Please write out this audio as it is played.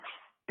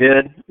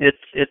Good.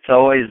 It's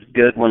always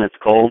good when it's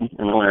cold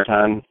in the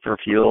wintertime for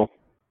fuel.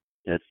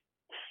 It's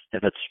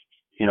if it's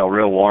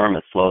real warm,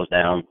 it slows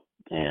down,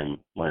 and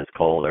when it's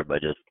cold,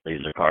 everybody just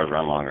leaves their cars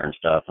run longer and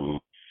stuff. And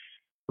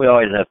we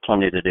always have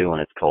plenty to do when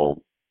it's cold.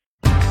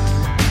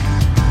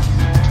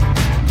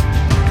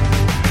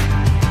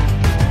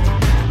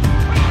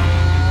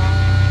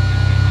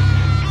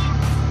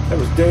 That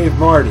was Dave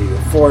Marty, a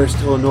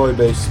Forest,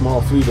 Illinois-based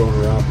small fleet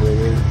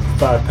owner-operator with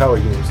 5 power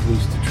units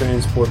leased to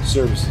Transport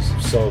Services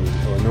of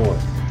Sullivan, Illinois,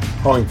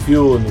 hauling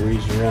fuel in the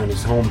region around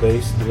his home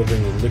base,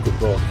 delivering in liquid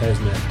bulk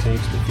hazmat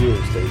tanks to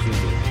fueling stations,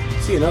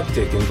 and see an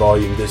uptick in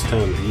volume this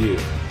time of year.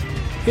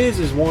 His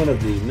is one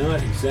of the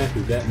not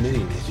exactly that many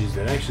niches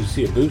that actually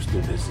see a boost in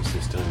business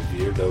this time of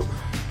year, though,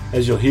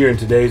 as you'll hear in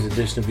today's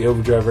edition of the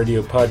Overdrive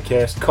Radio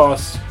podcast,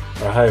 costs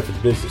are higher for the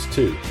business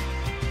too.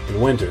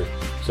 In winter,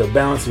 so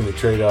balancing the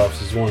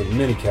trade-offs is one of the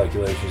many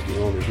calculations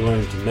the owner's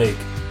learned to make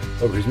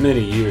over his many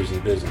years in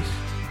business.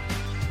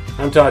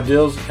 I'm Todd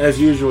Dills, as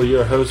usual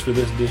your host for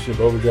this edition of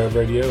Overdrive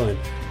Radio, and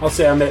I'll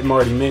say I met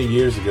Marty many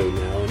years ago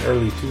now, in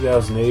early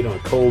 2008 on a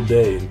cold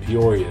day in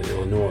Peoria,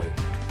 Illinois,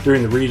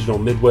 during the regional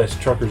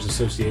Midwest Truckers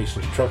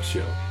Association's truck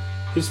show.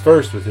 His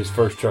first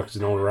truck as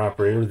an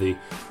owner-operator, the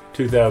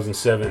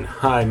 2007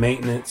 High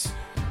Maintenance,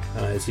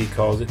 as he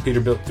calls it,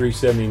 Peterbilt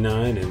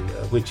 379, and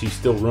which he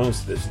still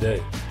runs to this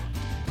day.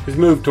 His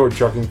move toward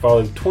trucking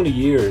followed 20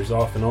 years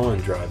off and on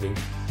driving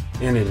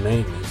and in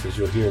maintenance, as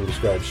you'll hear him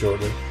describe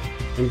shortly.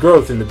 And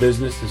growth in the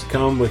business has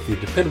come with the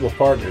dependable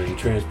partner in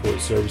transport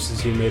services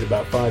he made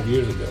about 5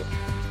 years ago.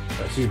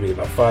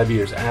 About 5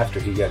 years after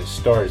he got his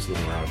start as an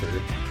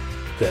owner-operator.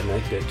 That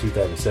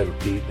 2007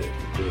 Pete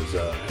that was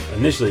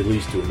initially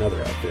leased to another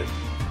outfit.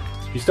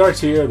 He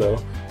starts here,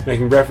 though,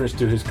 making reference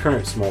to his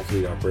current small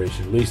fleet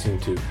operation, leasing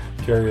to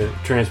Carrier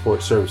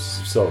Transport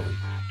Services of Sullivan.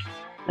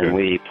 And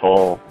we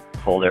pull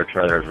their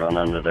trailers, run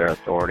under their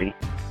authority.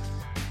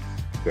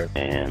 Sure.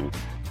 And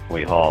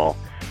we haul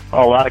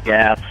a lot of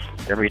gas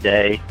every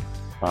day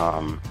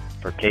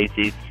for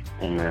Casey's,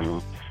 and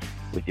then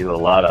we do a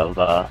lot of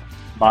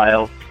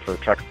bio for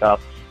truck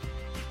stops.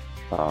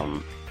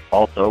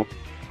 Also,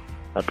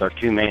 that's our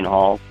 2 main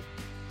hauls.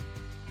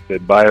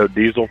 That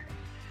biodiesel?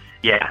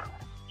 Yeah,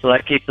 so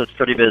that keeps us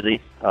pretty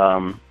busy.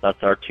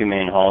 That's our 2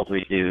 main hauls.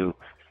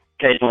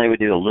 Occasionally we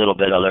do a little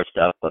bit of other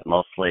stuff, but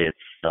mostly it's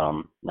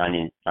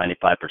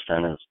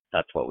 95%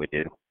 that's what we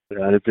do.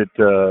 Is it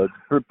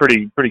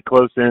pretty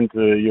close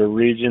into your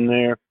region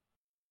there?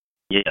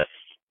 Yes.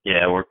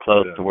 Yeah, we're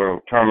close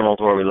to terminals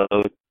where we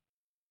load.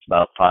 It's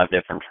about 5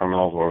 different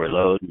terminals where we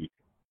load.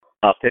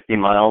 About 50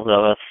 miles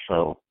of us,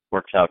 so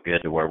works out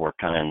good to where we're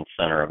kind of in the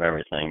center of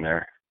everything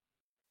there.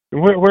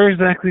 Where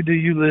exactly do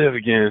you live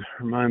again?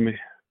 Remind me.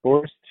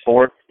 Forest,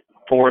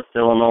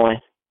 Illinois,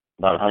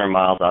 about 100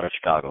 miles out of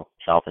Chicago,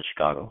 south of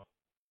Chicago.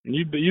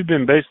 You've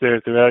been based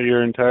there throughout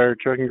your entire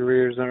trucking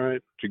career, is that right?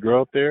 Did you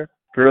grow up there?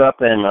 Grew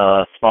up in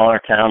a smaller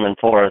town in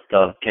Forest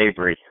of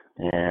Cavery,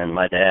 and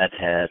my dad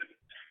had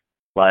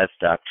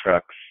livestock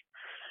trucks.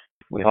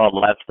 We hauled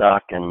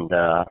livestock, and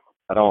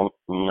I don't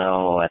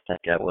know, I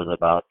think it was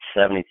about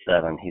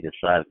 77, he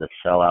decided to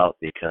sell out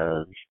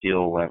because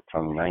fuel went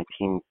from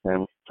 19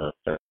 cents to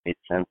 38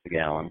 cents a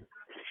gallon.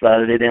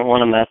 Decided he didn't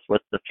want to mess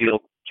with the fuel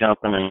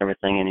jumping and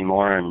everything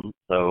anymore, and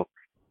so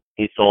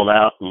he sold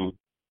out, and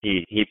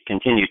he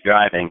continued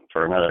driving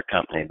for another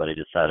company, but he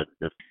decided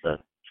just to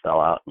sell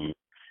out and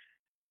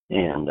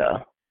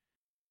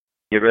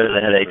get rid of the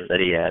headaches that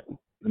he had.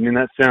 I mean,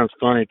 that sounds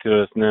funny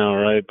to us now,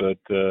 right? But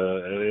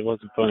it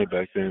wasn't funny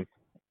back then.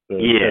 So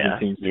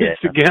 17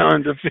 cents a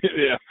gallon to fit,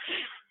 yeah.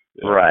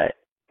 Right.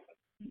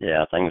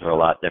 Yeah, things were a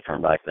lot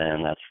different back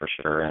then, that's for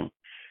sure. And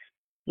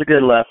it's a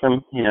good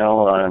lesson,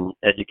 on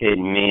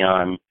educating me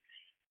on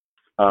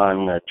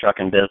the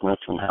trucking business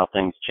and how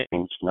things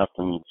change.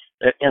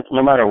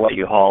 No matter what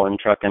you haul in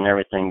trucking,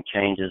 everything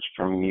changes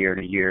from year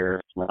to year.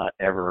 It's not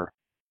ever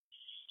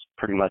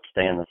pretty much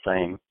staying the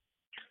same.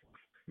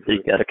 So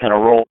you got to kind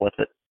of roll with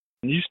it.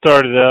 You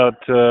started out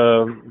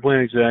when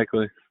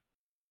exactly?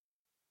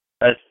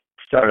 I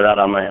started out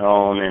on my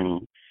own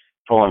and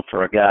pulling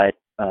for a guy,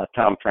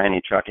 Tom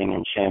Franny Trucking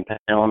in Champaign,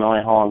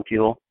 Illinois, hauling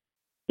fuel.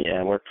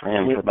 Yeah, I worked for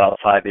him for about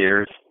 5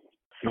 years.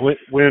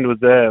 When was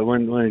that?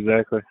 When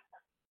exactly?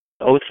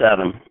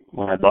 2007,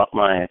 when I bought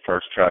my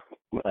first truck.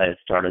 I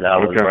started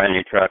out with a brand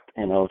new truck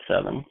in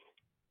 2007.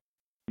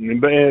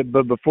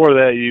 But before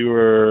that, you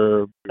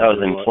were... I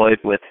was employed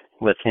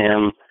with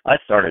him. I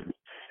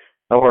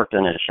worked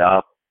in his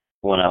shop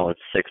when I was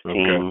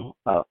 16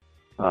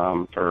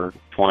 for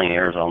 20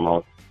 years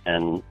almost,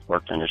 and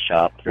worked in his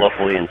shop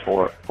locally in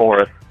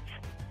Forest,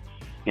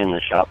 in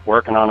the shop,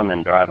 working on them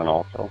and driving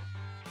also.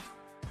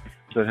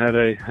 So had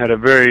a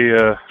very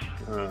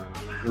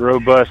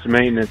robust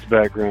maintenance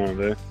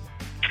background, eh?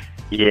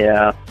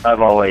 Yeah, I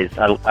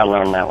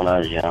learned that when I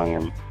was young,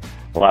 and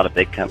a lot of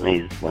big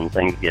companies, when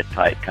things get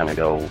tight, kind of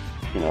go,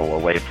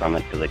 away from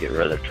it because they get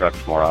rid of their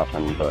trucks more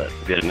often, but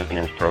a good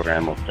maintenance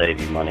program will save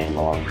you money in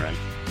the long run.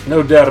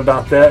 No doubt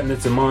about that, and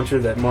it's a mantra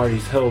that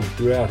Marty's held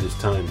throughout his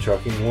time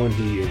trucking, one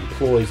he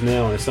employs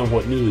now in a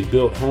somewhat newly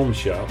built home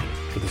shop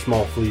for the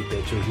small fleet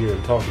that you'll hear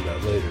him talk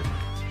about later.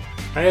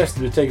 I asked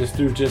him to take us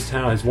through just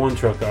how his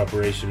one-truck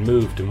operation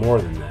moved to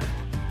more than that.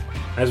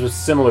 As with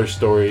similar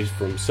stories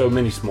from so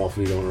many small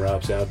fleet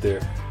owner-ops out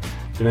there,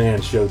 the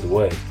man showed the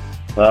way.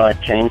 Well, I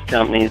changed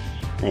companies,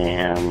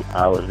 and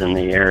I was in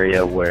the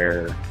area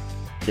where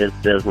his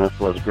business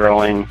was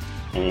growing,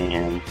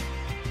 and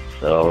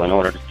so in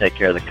order to take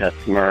care of the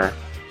customer,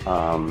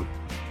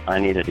 I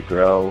needed to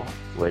grow,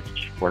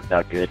 which worked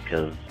out good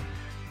because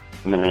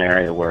I'm in an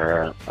area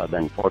where I've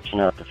been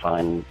fortunate to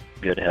find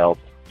good help,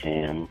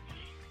 and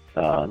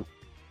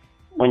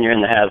when you're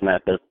in the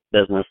hazmat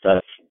business,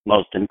 that's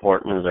most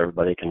important, as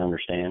everybody can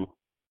understand.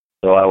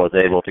 So I was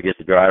able to get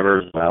the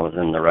drivers, and I was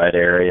in the right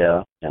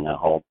area, and I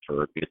hauled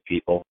for good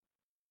people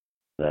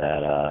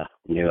that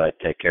knew I'd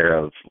take care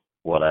of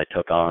what I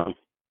took on,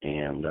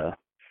 and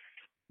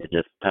it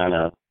just kind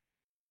of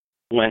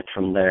went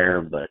from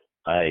there. But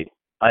I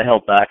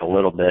held back a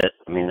little bit.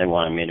 I mean, they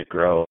wanted me to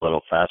grow a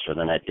little faster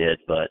than I did,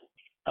 but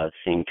I've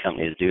seen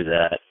companies do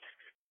that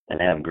and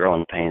have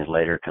growing pains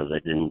later because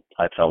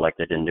I felt like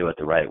they didn't do it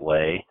the right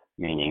way,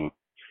 meaning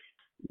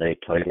they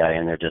put a guy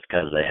in there just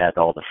because they had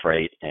all the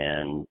freight,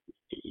 and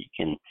you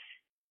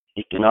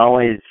can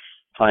always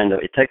find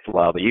it takes a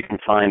while, but you can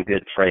find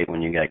good freight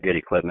when you got good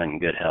equipment and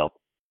good help.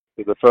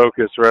 So the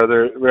focus,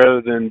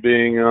 rather than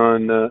being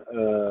on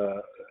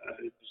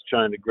just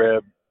trying to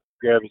grab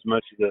as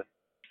much of the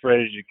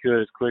freight as you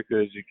could as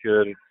quickly as you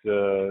could,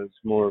 it's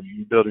more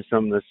building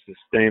something that's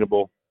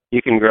sustainable.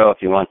 You can grow if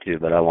you want to,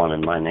 but I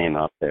wanted my name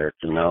out there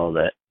to know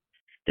that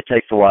it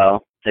takes a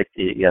while.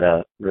 You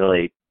gotta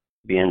really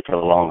be in for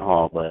the long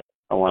haul, but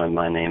I wanted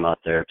my name out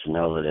there to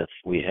know that if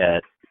we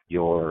had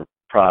your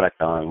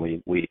product on,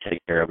 we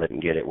take care of it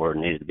and get it where it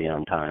needed to be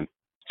on time.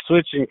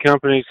 Switching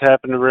companies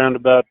happened around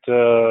about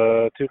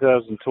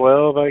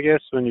 2012, I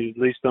guess, when you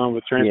leased on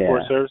with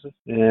Transport Services.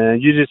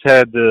 And you just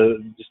had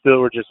still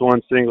were just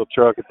one single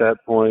truck at that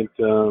point.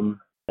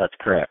 That's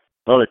correct.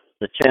 Well,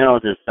 the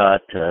challenge is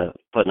to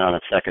putting on a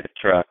second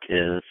truck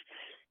is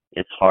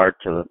it's hard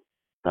to.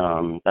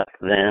 Back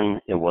then,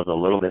 it was a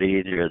little bit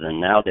easier than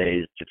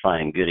nowadays to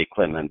find good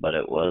equipment, but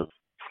it was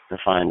to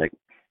find a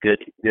good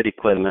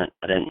equipment.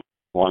 I didn't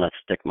want to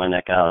stick my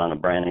neck out on a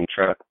brand new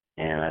truck,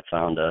 and I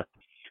found a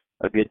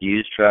good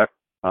used truck.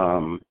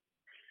 From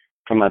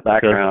my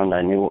background,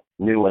 I knew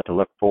what to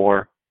look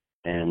for,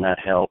 and that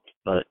helped.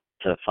 But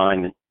to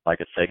find,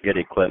 like I said, good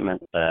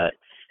equipment that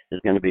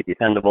is going to be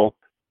dependable,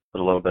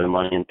 put a little bit of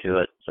money into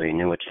it so you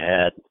knew what you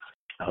had.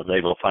 I was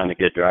able to find a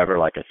good driver,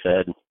 like I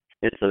said.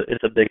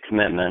 It's a big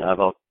commitment.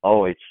 I've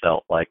always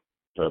felt like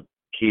the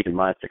key to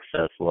my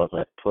success was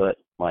I put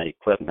my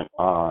equipment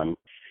on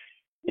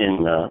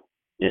in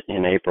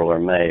April or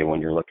May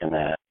when you're looking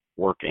at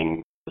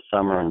working the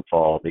summer and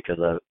fall, because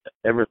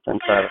ever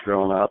since I've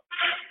grown up,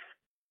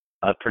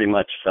 I've pretty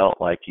much felt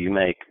like you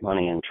make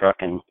money in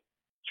trucking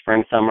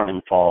spring, summer,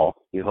 and fall.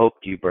 You hope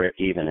you break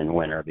even in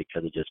winter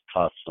because it just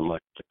costs so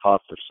much. The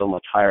costs are so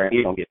much higher, and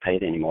you don't get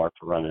paid anymore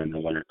for running in the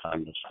wintertime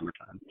and the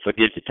summertime. So it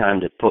gives you time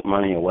to put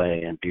money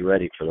away and be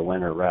ready for the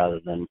winter rather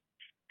than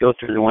go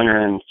through the winter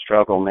and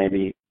struggle.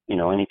 Maybe,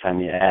 anytime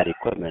you add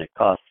equipment, it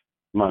costs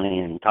money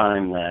and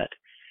time that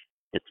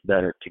it's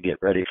better to get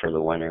ready for the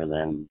winter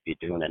than be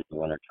doing it in the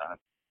wintertime.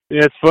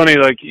 Yeah, it's funny.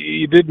 Like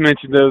you did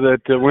mention though that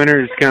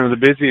winter is kind of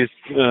the busiest,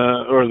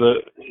 or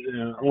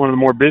one of the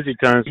more busy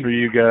times for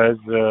you guys.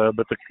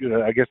 But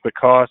I guess the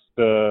cost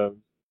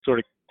sort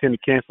of tend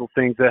to cancel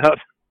things out.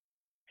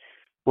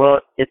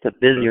 Well, it's a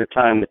busier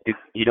time, but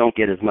you don't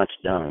get as much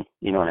done.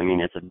 You know what I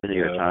mean? It's a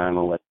busier time,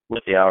 and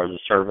with the hours of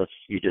service,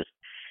 you're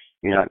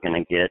not going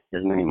to get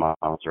as many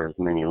miles or as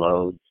many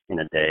loads in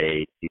a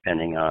day,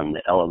 depending on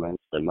the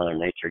elements that Mother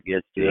Nature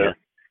gives to you.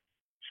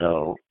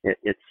 So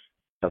it's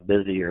a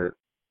busier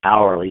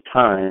hourly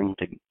time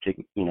to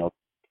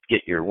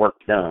get your work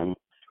done.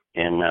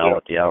 And now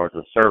with the hours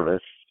of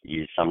service,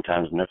 you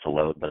sometimes miss a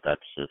load, but that's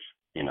just,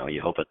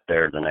 you hope it's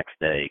there the next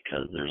day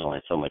because there's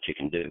only so much you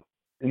can do.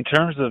 In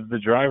terms of the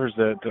drivers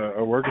that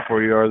are working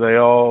for you, are they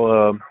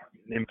all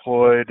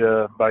employed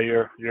by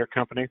your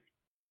company?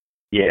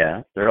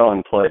 Yeah, they're all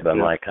employed by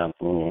my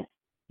company,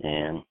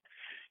 and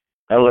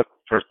I look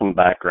for some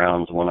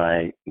backgrounds when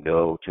I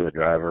go to a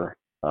driver.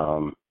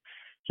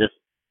 Just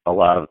a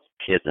lot of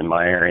kids in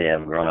my area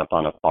have grown up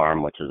on a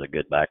farm, which is a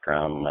good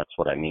background, and that's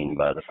what I mean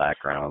by the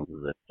background,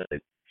 is that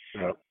they've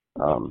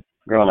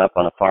grown up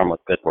on a farm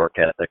with good work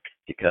ethic,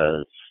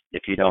 because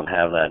if you don't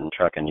have that in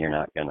trucking, you're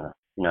not gonna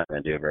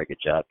do a very good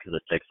job, because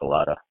it takes a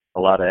lot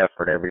of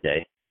effort every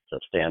day to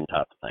stay on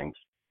top of things.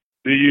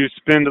 Do you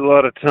spend a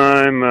lot of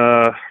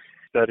time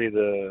study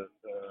the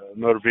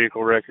motor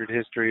vehicle record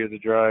history of the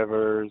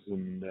drivers,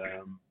 and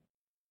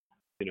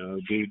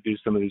do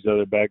some of these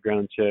other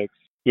background checks?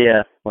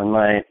 Yeah, when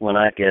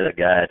I get a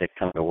guy to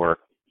come to work,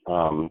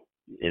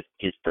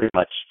 he's pretty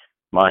much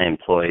my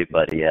employee,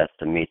 but he has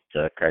to meet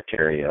the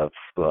criteria of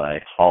who I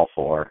haul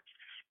for.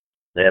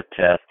 They have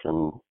tests,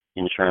 and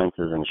insurance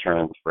is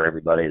insurance for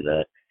everybody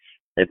that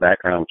they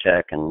background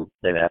check, and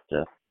they have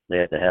to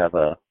have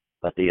a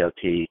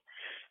DOT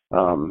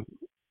um,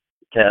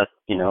 test.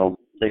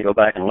 They go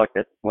back and look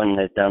at when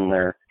they've done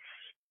their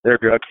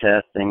drug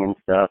testing and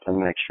stuff, and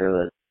make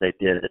sure that they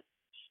did it.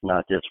 It's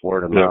not just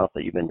word of mouth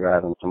that you've been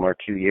driving somewhere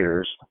 2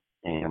 years,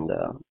 and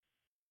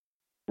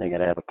they got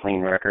to have a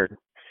clean record,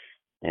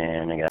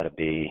 and they got to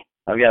be.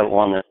 I've got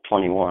one that's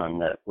 21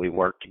 that we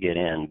work to get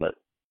in, but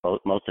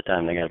most of the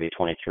time they got to be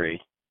 23.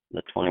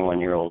 The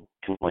 21-year-old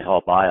can only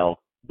haul bio,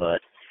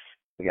 but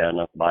we got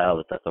enough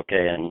bio that's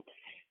okay. And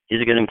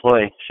he's a good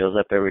employee, shows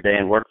up every day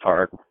and works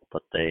hard,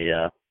 but they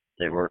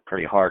work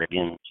pretty hard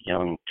against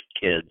young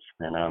kids,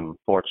 and I'm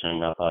fortunate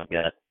enough I've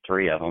got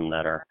 3 of them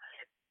that are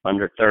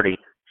under 30,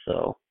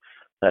 so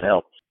that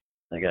helps.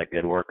 They got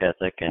good work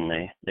ethic,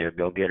 and they're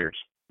go-getters.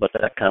 But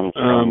that comes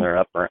from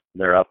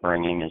their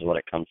upbringing is what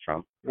it comes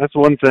from. That's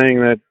one thing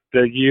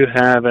that you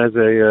have as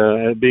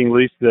a being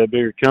leased to that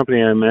bigger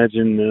company. I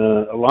imagine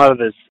a lot of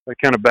this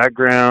kind of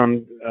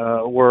background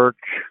work,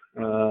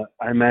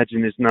 I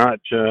imagine, is not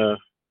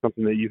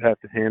something that you have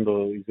to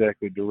handle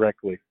exactly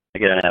directly. I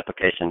get an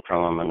application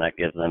from them, and that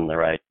gives them the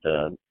right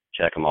to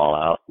check them all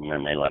out, and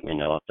then they let me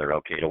know if they're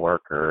okay to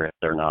work or if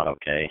they're not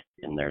okay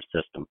in their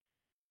system.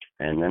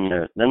 And then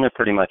they're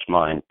pretty much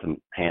mine to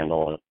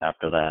handle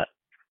after that.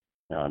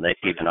 They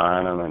keep an eye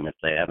on them, and if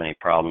they have any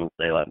problems,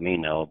 they let me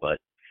know. But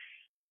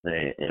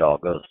it all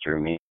goes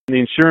through me.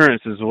 The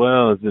insurance as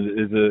well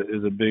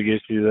is a big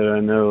issue that I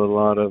know a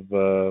lot of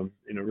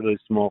really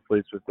small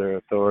fleets with their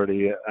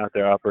authority out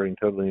there operating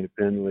totally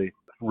independently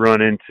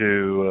run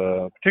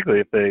into,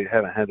 particularly if they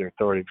haven't had their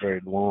authority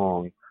very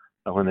long,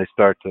 when they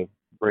start to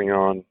bring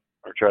on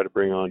or try to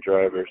bring on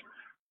drivers.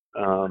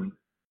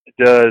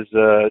 Does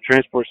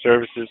Transport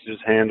Services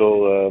just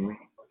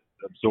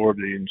absorb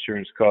the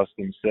insurance costs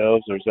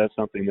themselves, or is that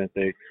something that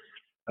they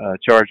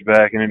charge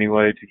back in any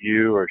way to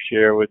you or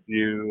share with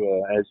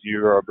you as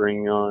you are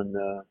bringing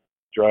on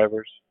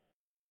drivers?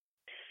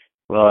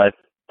 Well,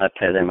 I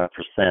pay them a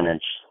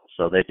percentage,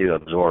 so they do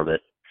absorb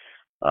it.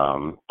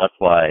 That's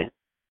why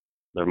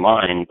they're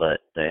mine, but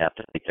they have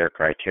to meet their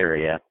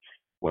criteria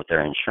with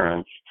their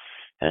insurance,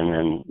 and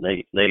then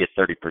they get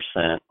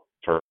 30%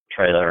 for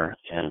trailer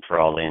and for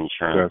all the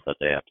insurance that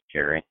they have to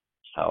carry.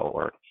 That's how it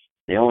works.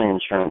 The only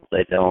insurance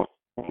they don't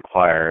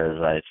inquire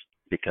is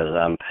because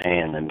I'm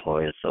paying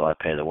employees, so I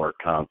pay the work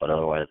comp, but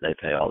otherwise they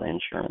pay all the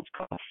insurance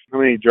costs. How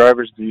many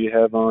drivers do you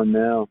have on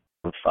now?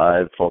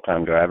 5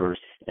 full-time drivers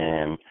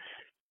and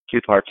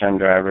 2 part-time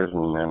drivers,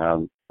 and then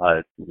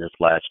I just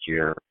last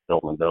year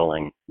building a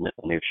building,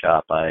 a new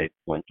shop, I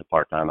went to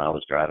part-time. I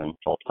was driving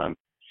full-time.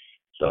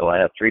 So I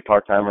have 3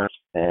 part-timers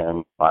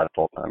and 5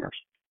 full-timers.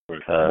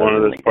 One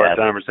of those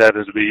part-timers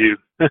happens to be you.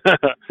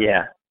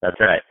 Yeah, that's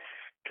right.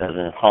 Because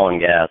in hauling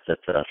gas,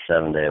 it's a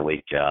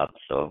 7-day-a-week job,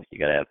 so you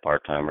got to have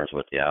part-timers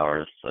with the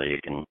hours so you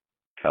can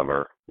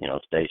cover,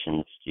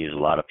 stations, use a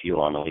lot of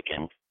fuel on the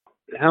weekends.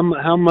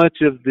 How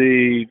much of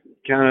the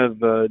kind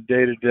of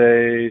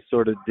day-to-day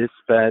sort of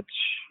dispatch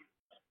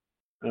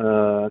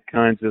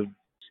kinds of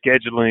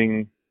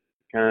scheduling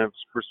kind of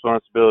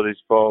responsibilities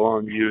fall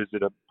on you? Is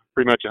it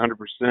pretty much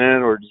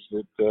 100%, or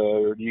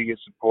or do you get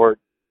support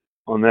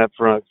on that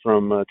front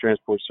from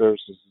Transport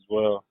Services as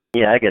well?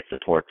 Yeah, I get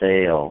support.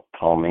 They'll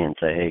call me and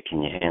say, hey,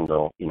 can you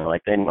handle,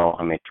 like they know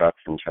how many trucks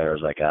and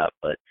trailers I got,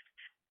 but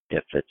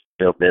if it's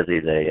still busy,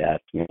 they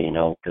ask me,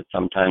 because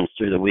sometimes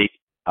through the week,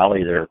 I'll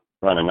either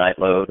run a night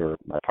load or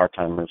my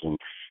part-timers, and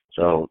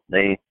so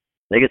they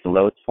get the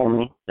loads for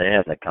me. They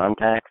have the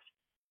contacts,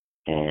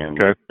 and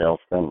they'll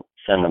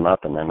send them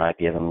up, and then I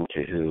give them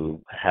to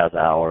who has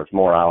hours,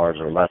 more hours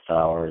or less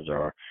hours,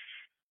 or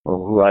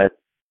who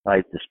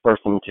I disperse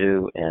them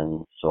to,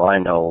 and so I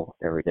know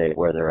every day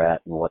where they're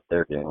at and what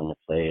they're doing. If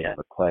they have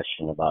a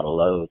question about a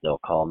load, they'll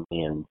call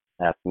me and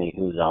ask me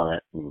who's on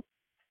it and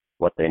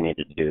what they need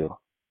to do.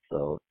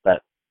 So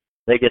that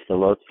they get the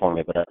loads for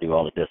me, but I do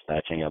all the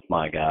dispatching of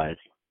my guys.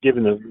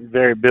 Given the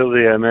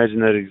variability I imagine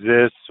that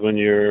exists when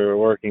you're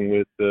working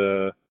with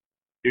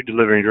you're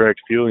delivering direct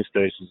fueling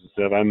stations and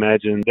stuff, I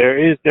imagine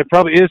there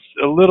probably is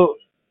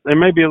there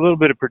may be a little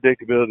bit of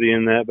predictability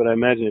in that, but I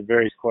imagine it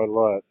varies quite a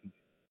lot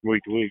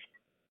week to week.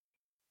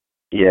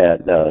 Yeah,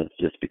 it does,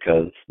 just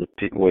because the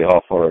people we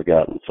haul for have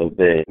gotten so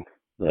big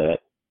that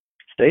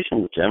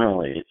stations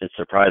generally, it's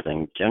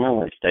surprising.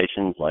 Generally,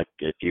 stations, like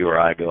if you or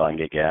I go out and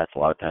get gas, a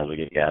lot of times we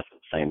get gas at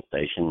the same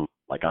station,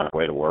 like on our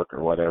way to work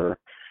or whatever.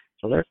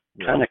 So they're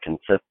kind of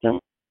consistent,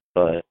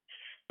 but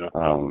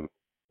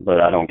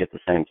I don't get the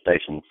same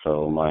station,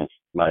 so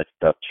my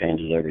stuff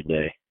changes every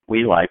day.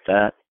 We like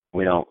that.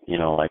 We don't,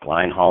 like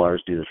line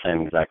haulers do the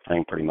same exact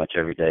thing pretty much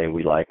every day.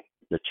 We like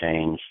the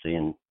change,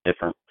 seeing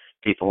different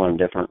people in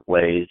different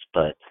ways,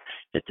 but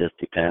it just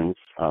depends.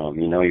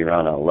 You're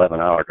on an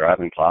 11-hour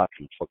driving clock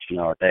and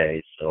 14-hour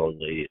day, so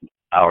the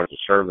hours of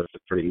service are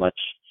pretty much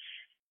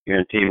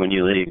guaranteed. When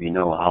you leave,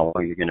 how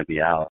long you're going to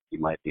be out. You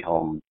might be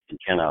home in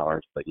 10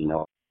 hours, but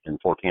in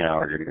 14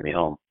 hours you're going to be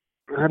home.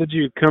 How did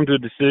you come to a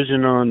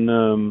decision on,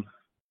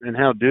 and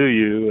how do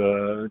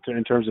you,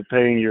 in terms of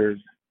paying your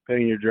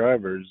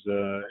drivers?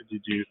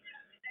 Did you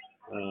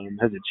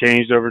Has it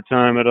changed over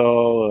time at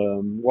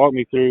all? Walk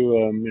me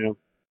through,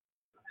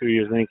 through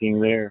your thinking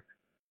there.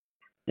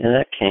 And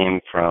that came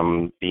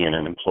from being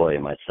an employee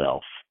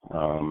myself.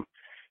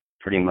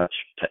 Pretty much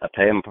I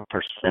pay him a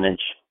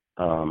percentage.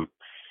 Then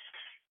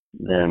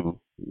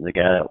the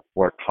guy that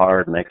worked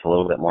hard makes a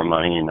little bit more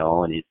money,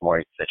 and he's more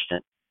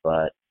efficient.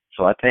 But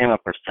so I pay him a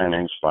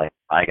percentage like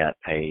I got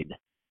paid,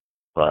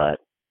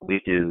 but we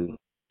do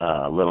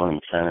little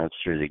incentives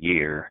through the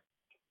year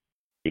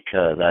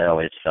because I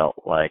always felt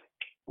like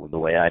the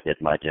way I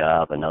did my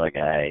job, another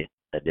guy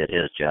that did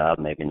his job,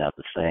 maybe not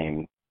the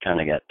same,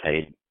 kind of got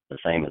paid the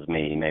same as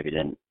me. Maybe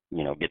didn't,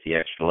 get the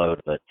extra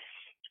load, but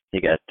he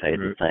got paid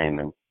the same.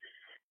 And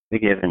we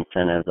give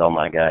incentives. All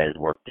my guys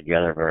work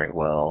together very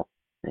well.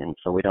 And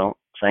so we don't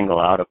single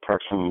out a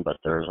person, but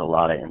there's a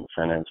lot of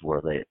incentives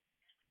where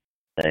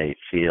they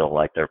feel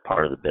like they're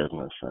part of the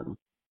business, and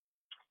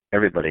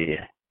everybody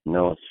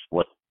knows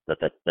that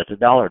the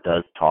dollar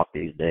does talk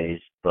these days,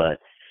 but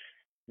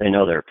they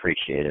know they're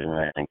appreciated, and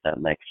I think that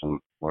makes them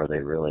where they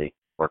really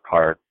work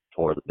hard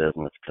for the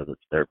business because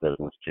it's their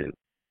business too.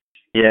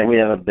 Yeah, we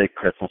have a big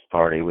Christmas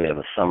party. We have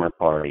a summer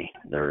party.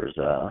 There's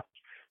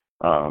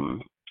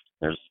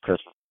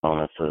Christmas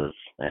bonuses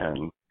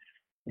and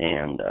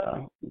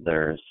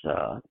there's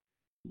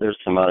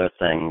some other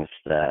things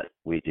that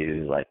we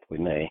do, like we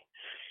make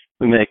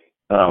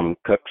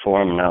cook for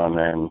them now and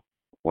then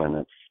when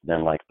it's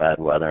been like bad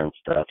weather and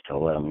stuff, to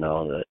let them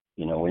know that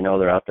we know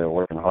they're out there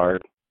working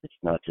hard. It's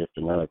not just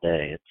another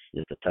day.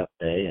 It's a tough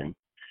day,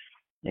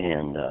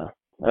 and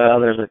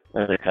there's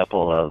a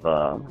couple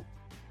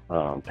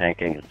of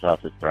pancake and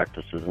sausage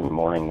breakfasts in the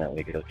morning that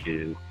we go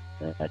to,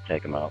 and I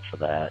take them out for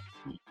that.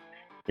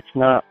 It's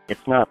not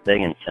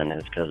big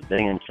incentives, because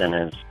big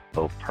incentives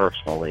go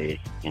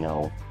personally.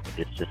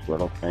 It's just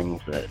little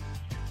things that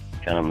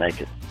kind of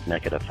make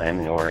it a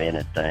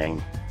family-oriented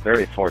thing.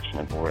 Very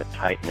fortunate, we're a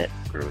tight-knit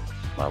group.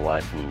 My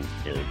wife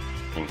is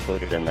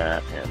included in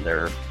that, and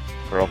their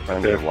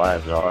girlfriends or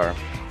wives are,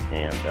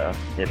 and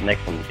it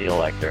makes them feel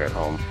like they're at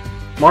home.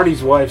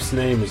 Marty's wife's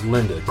name is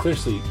Linda,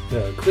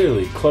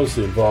 clearly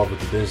closely involved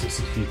with the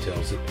business as he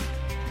tells it,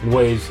 in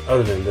ways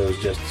other than those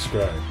just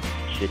described.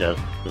 She does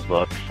the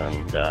books,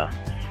 and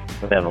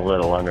we have a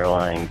little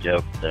underlying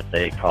joke that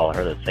they call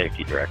her the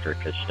safety director,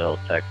 because she'll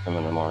text them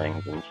in the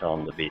mornings and tell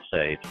them to be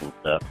safe and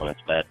stuff when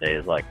it's bad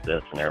days like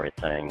this and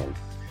everything. And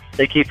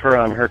they keep her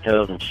on her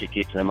toes, and she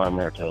keeps them on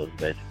their toes,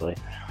 basically.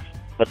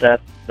 But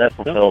that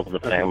fulfills the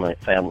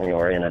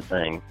family-oriented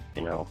thing.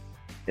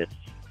 It's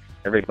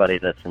everybody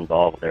that's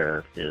involved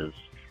there is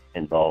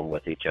involved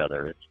with each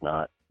other. It's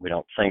not, we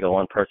don't single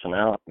one person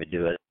out. We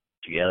do it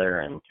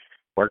together and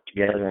work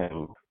together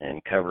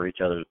and cover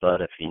each other's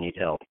butt if you need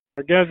help.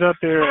 Are guys out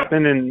there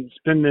spending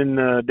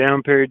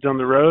down periods on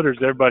the road, or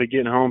is everybody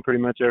getting home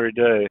pretty much every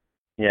day?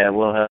 Yeah,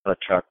 we'll have a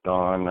truck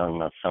gone on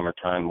the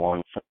summertime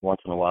once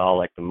in a while.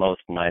 Like the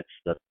most nights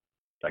that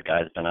a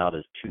guy's been out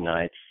is 2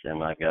 nights,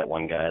 and I've got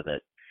one guy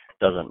that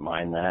doesn't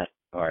mind that,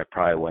 or I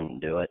probably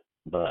wouldn't do it.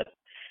 But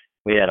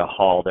we had a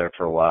haul there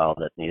for a while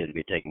that needed to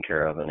be taken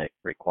care of, and it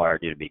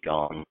required you to be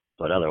gone.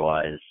 But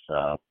otherwise,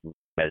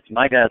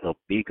 my guys will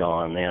be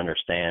gone. They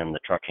understand the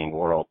trucking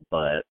world,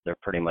 but they're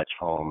pretty much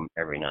home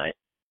every night.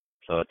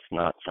 So it's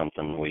not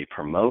something we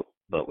promote,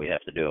 but we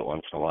have to do it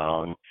once in a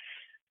while. And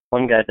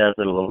one guy does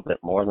it a little bit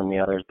more than the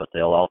others, but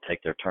they'll all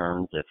take their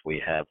turns if we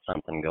have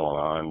something going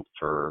on.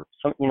 For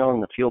some, in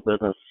the fuel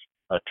business,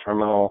 a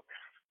terminal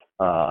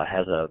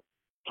has a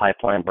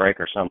pipeline break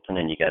or something,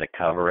 and you got to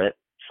cover it.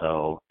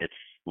 So it's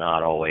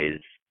not always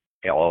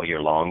all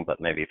year long,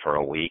 but maybe for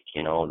a week,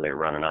 they're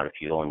running out of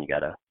fuel, and you got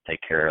to take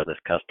care of this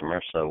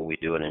customer. So we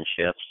do it in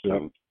shifts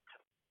and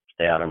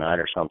stay out a night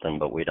or something,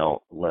 but we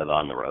don't live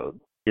on the road.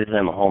 Gives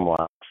them a home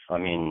life. I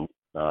mean,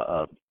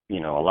 a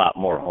lot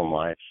more home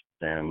life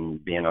than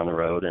being on the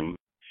road. And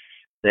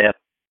they have,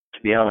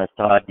 to be honest,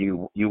 Todd,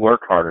 you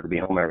work harder to be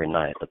home every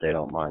night, but they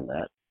don't mind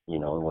that,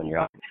 when you're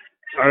out.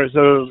 All right,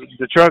 so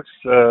the trucks,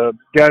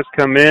 guys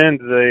come in.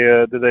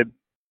 Do they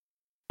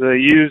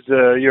use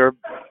your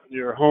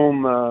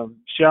home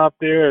shop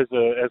there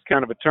as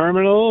kind of a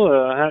terminal?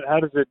 How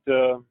does it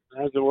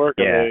work?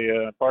 Yeah. Are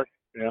they park?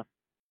 Yeah.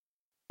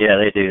 Yeah,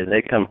 they do.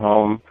 They come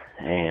home,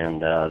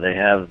 and they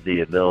have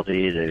the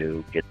ability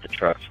to get the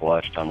trucks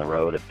washed on the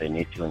road if they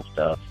need to and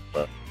stuff,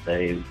 but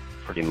they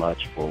pretty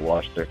much will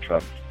wash their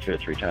trucks 2 or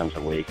 3 times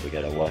a week. We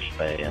got a wash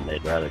bay, and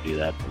they'd rather do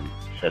that than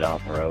sit out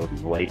on the road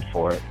and wait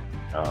for it.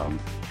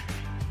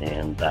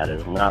 And that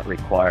is not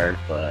required,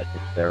 but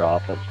it's their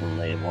office, and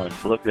they want it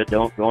to look good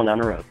going down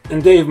the road.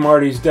 And Dave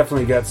Marty's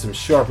definitely got some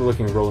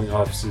sharp-looking rolling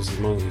offices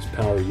among his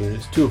power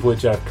units, 2 of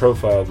which I've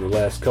profiled in the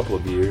last couple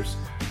of years.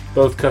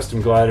 Both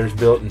custom gliders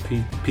built in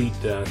Pete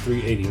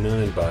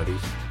 389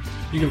 bodies.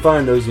 You can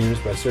find those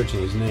units by searching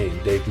his name,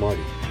 Dave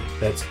Marty.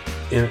 That's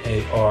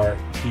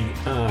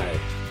M-A-R-T-I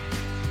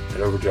at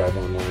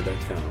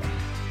overdriveonline.com.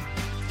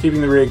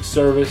 Keeping the rig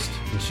serviced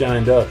and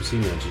shined up, as he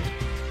mentioned,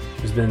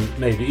 has been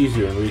made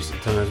easier in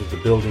recent times with the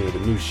building of the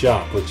new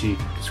shop, which he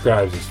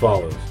describes as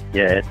follows.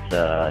 Yeah, it's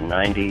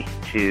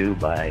 92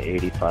 by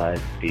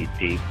 85 feet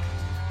deep,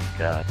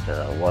 got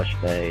a wash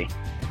bay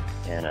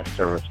and a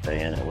service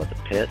bay in it with a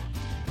pit.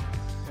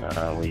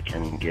 We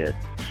can get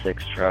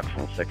 6 trucks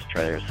and 6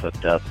 trailers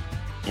hooked up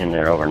in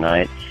there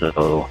overnight.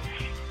 So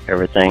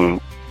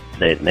everything,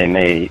 they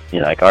may,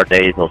 like our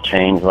days will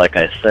change, like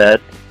I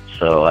said.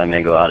 So I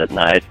may go out at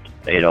night,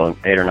 8 or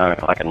 9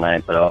 o'clock at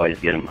night, but I always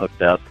get them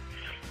hooked up.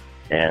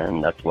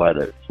 And that's why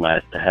it's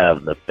nice to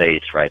have the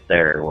base right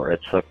there where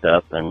it's hooked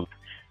up, and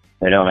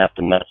they don't have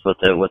to mess with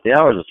it. With the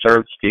hours of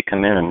service, if you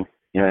come in and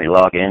you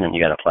log in and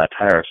you got a flat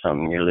tire or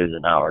something, you're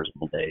losing hours in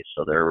the day.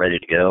 So they're ready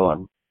to go,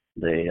 and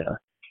they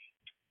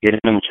get in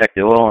them, check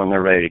the oil, and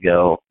they're ready to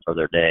go for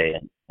their day.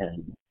 And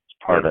it's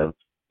part of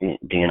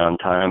being on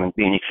time and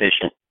being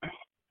efficient.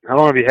 How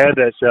long have you had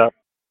that shop?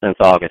 Since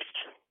August.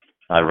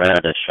 I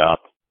rented a shop,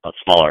 a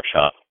smaller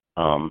shop,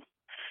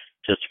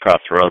 just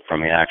across the road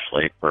from me,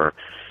 actually, for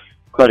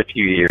quite a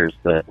few years,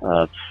 but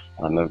I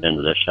moved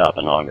into this shop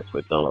in August.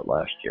 We built it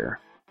last year.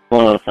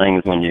 One of the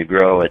things, when you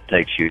grow, it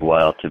takes you a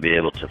while to be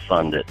able to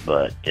fund it,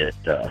 but it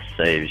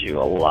saves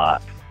you a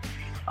lot.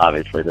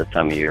 Obviously, this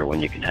time of year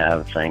when you can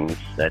have things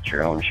at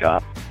your own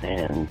shop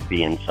and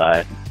be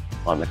inside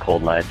on the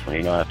cold nights when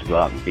you don't have to go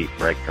out and beat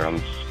brake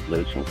drums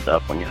loose and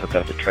stuff when you hook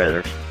up the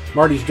trailers.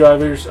 Marty's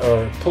drivers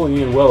are pulling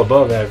in well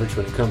above average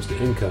when it comes to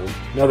income.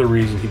 Another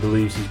reason he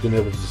believes he's been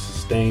able to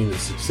sustain the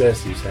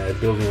success he's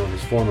had building on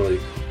his formerly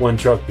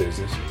one-truck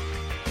business.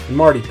 And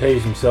Marty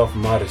pays himself a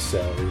modest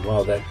salary.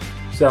 While that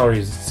salary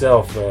is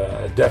itself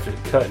a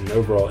definite cut in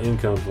overall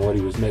income from what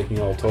he was making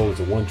all told as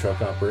a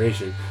one-truck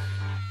operation,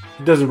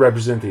 it doesn't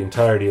represent the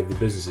entirety of the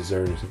business's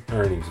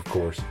earnings, of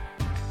course.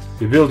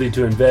 The ability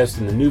to invest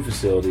in the new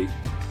facility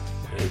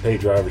and pay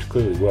drivers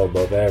clearly well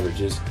above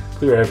average is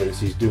clear evidence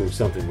he's doing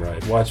something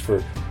right. Watch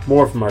for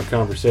more from our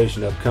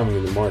conversation upcoming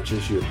in the March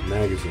issue of the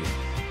magazine.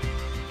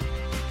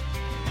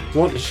 I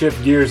want to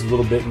shift gears a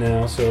little bit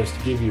now so as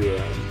to give you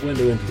a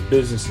window into the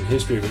business and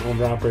history of an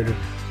owner-operator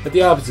at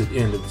the opposite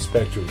end of the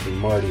spectrum from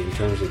Marty in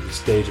terms of the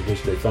stage at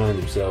which they find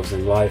themselves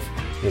in life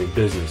and in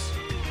business.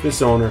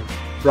 This owner,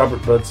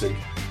 Robert Budzig,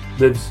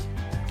 lives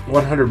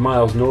 100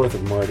 miles north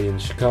of Marty in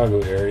the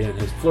Chicago area and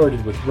has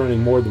flirted with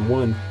running more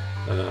than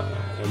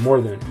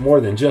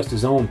just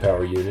his own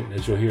power unit,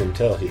 as you'll hear him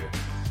tell here.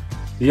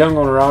 The young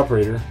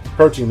owner-operator,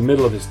 approaching the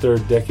middle of his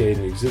 3rd decade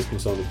in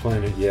existence on the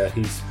planet,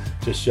 he's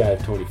just shy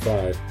of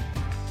 25,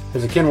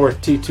 has a Kenworth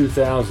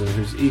T2000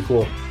 whose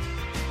equal,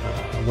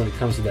 when it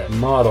comes to that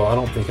model, I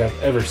don't think I've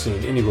ever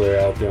seen anywhere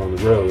out there on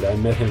the road. I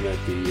met him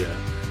at the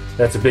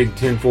That's a Big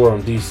 10-4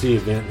 on DC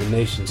event in the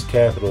nation's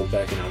capital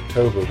back in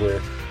October,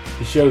 where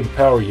he showed the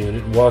power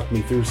unit and walked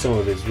me through some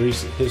of his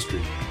recent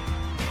history,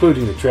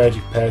 including the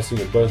tragic passing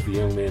of both the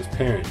young man's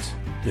parents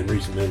in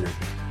recent memory.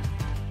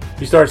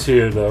 He starts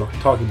here, though,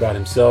 talking about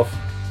himself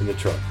and the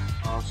truck.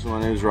 So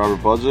my name is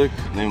Robert Budzig.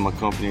 The name of my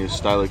company is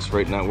Stylex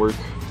Freight Network.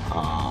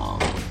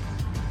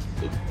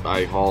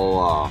 I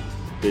haul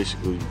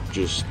basically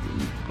just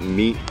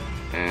meat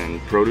and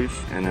produce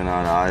in and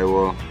out of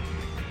Iowa,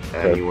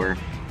 anywhere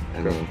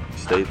in the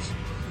States.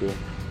 Cool.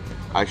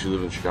 I actually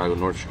live in Chicago,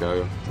 North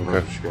Chicago.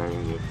 North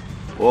Chicago.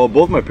 Well,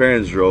 both my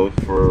parents drove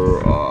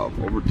for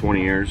over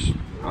 20 years.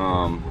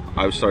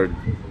 I started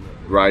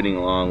riding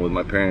along with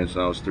my parents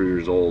when I was 3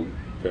 years old.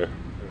 Okay.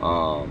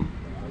 And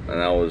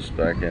that was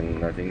back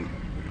in, I think,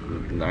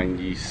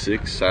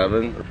 96,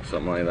 7,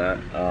 something like that.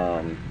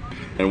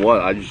 And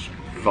I just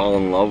fell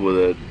in love with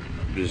it,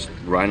 just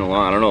riding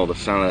along. I don't know, the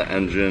sound of the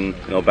engine.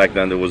 Back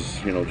then there was,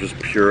 just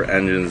pure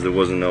engines. There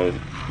wasn't no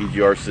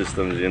EGR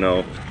systems,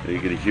 You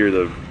could hear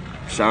the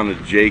sound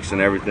of Jakes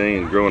and everything,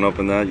 and growing up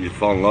in that, you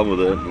fall in love with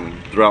it.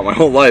 And throughout my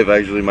whole life,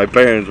 actually, my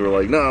parents were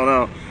like,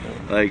 no.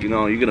 Like, you're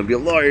going to be a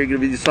lawyer, you're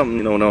going to be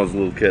something. When I was a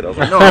little kid, I was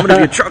like, no, I'm going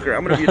to be a trucker.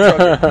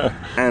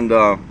 And,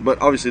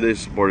 but obviously they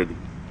supported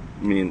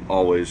me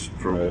always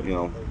from,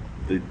 right.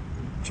 They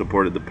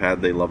supported the path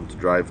they loved to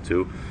drive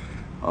to.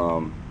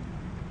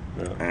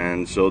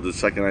 And so the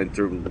second I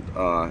turned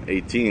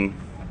 18,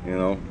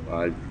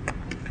 I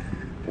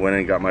went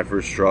and got my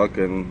first truck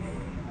and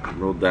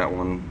rode that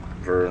one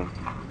for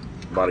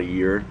about a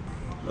year.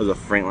 It was a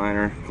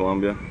Freightliner,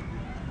 Columbia,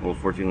 old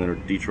 14-liter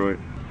Detroit.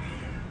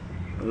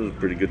 It was a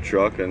pretty good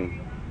truck, and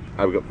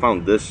I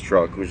found this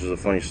truck, which is a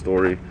funny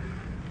story.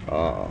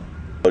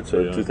 It's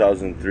a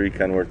 2003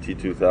 Kenworth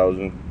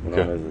T2000,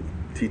 known as a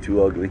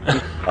T2 Ugly.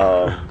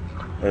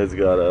 It's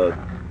got a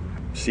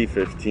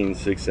C15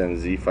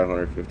 6NZ,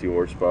 550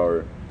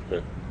 horsepower,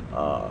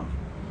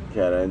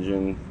 cat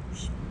engine,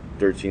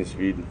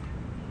 13-speed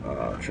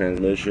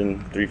transmission,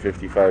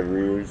 355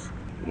 rears.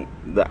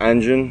 The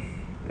engine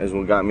is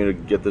what got me to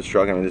get this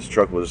truck. I mean, this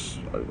truck was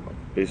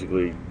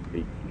basically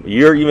a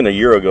year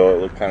ago, it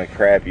looked kind of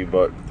crappy,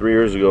 but 3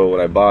 years ago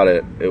when I bought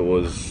it, it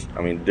was,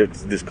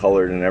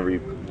 discolored in every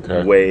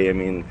way. I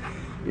mean,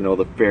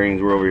 the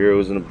fairings were over here. It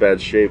was in a bad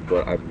shape,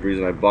 but the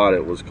reason I bought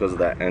it was because of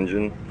that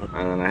engine.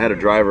 And I had a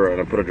driver, and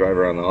I put a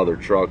driver on the other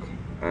truck,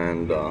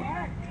 and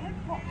I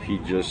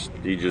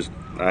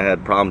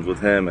had problems with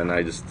him, and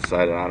I just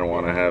decided I don't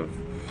want to have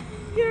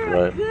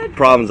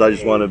problems. I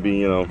just want to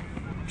be,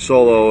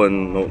 solo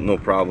and no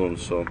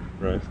problems. So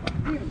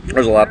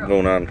there's a lot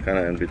going on kind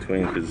of in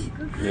between because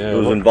Yeah. it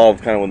was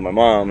involved kind of with my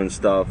mom and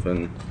stuff.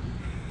 And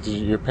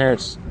Did your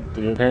parents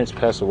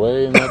pass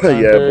away in that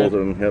time yeah, period? both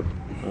of them. Yep.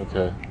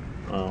 Okay.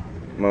 Wow.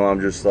 My mom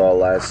just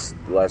last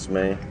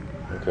May,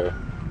 Okay.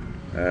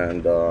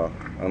 and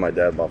my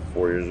dad about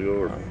 4 years ago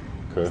or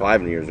Okay.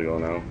 5 years ago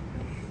now.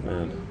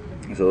 Man.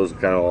 So it was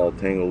kind of all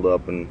tangled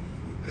up, and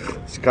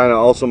it's kind of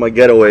also my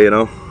getaway, you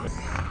know.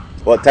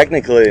 Well,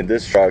 technically,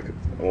 this truck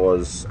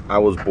I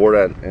was bored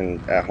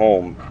at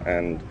home,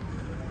 and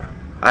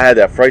I had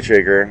that Freight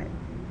Shaker,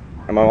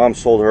 and my mom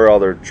sold her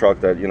other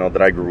truck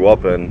that I grew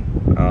up in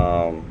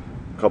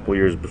a couple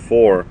years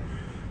before,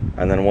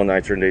 and then when I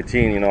turned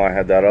 18, I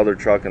had that other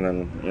truck, and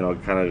then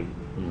kind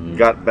of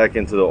got back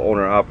into the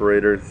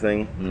owner-operator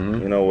thing,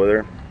 with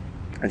her,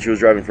 and she was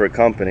driving for a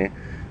company.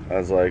 I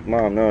was like,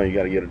 Mom, no, you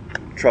got to get a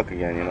truck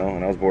again,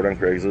 and I was bored on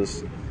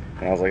Craigslist,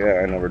 and I was like,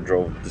 I never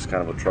drove this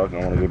kind of a truck,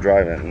 and I want to go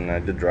drive it, and I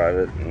did drive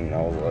it, and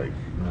I was like,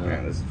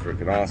 man, this is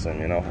freaking awesome,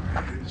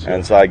 Sure.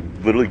 And so I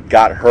literally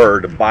got her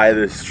to buy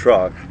this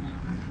truck,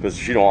 because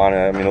she don't want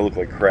it. It looked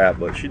like crap,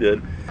 but she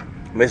did,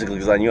 basically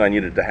because I knew I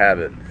needed to have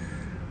it,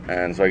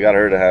 and so I got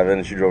her to have it,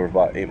 and she drove it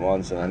for about 8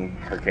 months, and then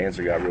her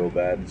cancer got real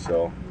bad,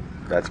 so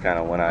that's kind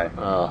of when I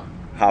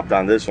hopped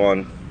on this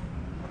one,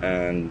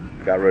 and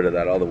got rid of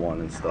that other one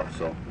and stuff.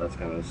 So that's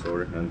kind of the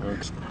story. And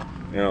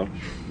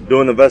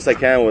doing the best I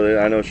can with it.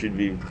 I know she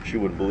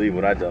would believe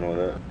what I'd done with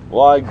it.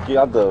 Well, I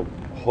got the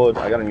hood.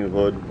 I got a new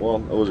hood. Well,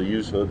 it was a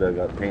used hood that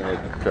got painted.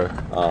 Okay.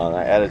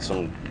 I added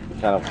some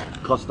kind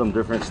of custom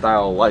different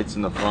style lights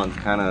in the front,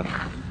 kind of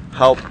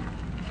help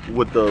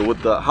with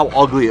the how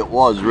ugly it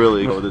was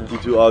really, the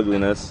T2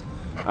 ugliness.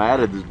 I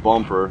added this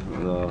bumper,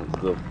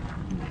 the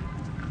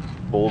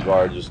bull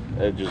guard, just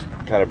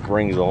kind of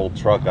brings the whole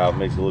truck out,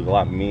 makes it look a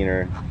lot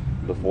meaner.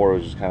 Before it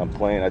was just kind of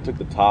plain. I took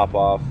the top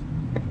off.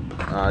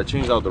 I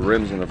changed out the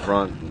rims in the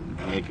front,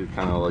 make it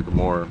kind of like a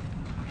more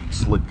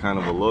slick kind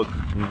of a look.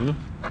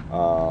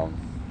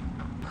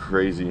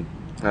 Crazy.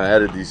 I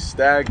added these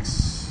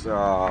stacks,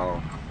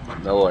 that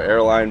little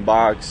airline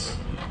box.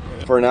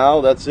 For now,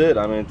 that's it.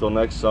 until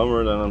next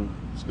summer, then I'm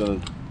just gonna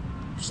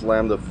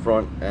slam the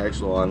front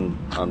axle on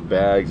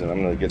bags, and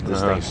I'm gonna get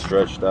this thing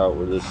stretched out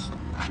with this.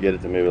 Get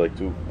it to maybe like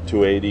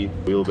 280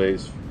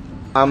 wheelbase.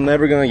 I'm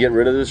never gonna get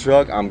rid of this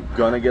truck. I'm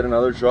gonna get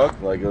another truck,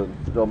 like a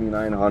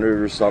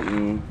W900 or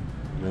something.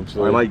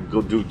 Eventually. I might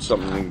go do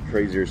something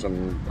crazy or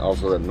something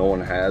also that no one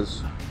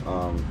has.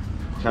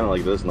 Kind of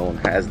like this, no one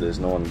has this.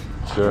 No one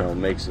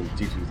makes a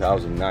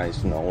T2000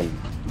 nice. No one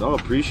don't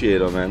appreciate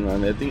them, man.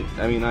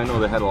 I know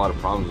they had a lot of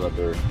problems out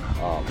there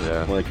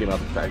when they came out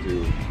the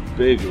factory.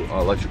 Big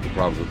electrical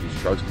problems with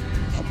these trucks.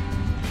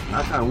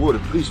 Knock on wood.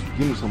 Please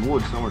give me some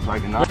wood somewhere so I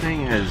can.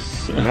 Nothing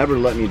has never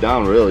let me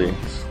down, really.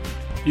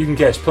 You can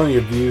catch plenty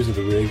of views of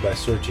the rig by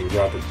searching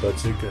Robert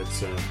Budzik.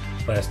 That's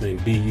last name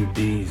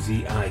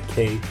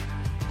Budzik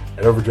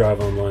at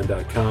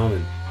overdriveonline.com.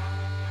 And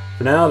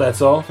for now,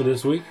 that's all for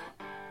this week.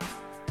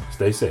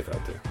 Stay safe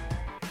out there.